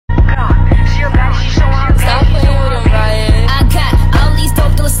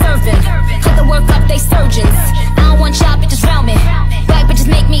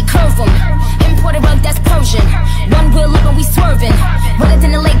swerving. Wetter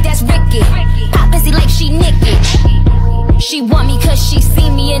than the lake, that's Ricky. Pop busy like she Nicki. She want me cause she see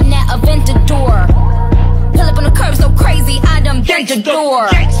me in that Aventador. Pull up on the curb so crazy, I done bent the door.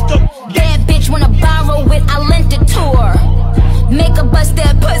 Bad bitch wanna borrow it, I lent it to her. Make her bust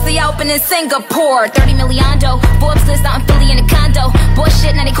that pussy open in Singapore. 30 million dough, Forbes list out in Philly in a condo.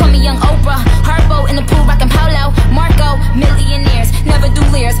 Bullshit, now they call me Young Oprah. Herbo in the pool, rockin' polo. Marco, millionaires, never do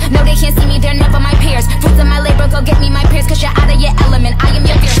leers. No, they can't see me, they're never my peers. Fruits of my labor, go get me my peers, cause you're out of your element. I am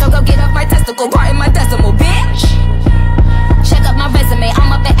your fear, so go get off my testicle, part in my decimal, bitch. Check up my resume,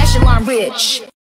 I'm up at echelon rich.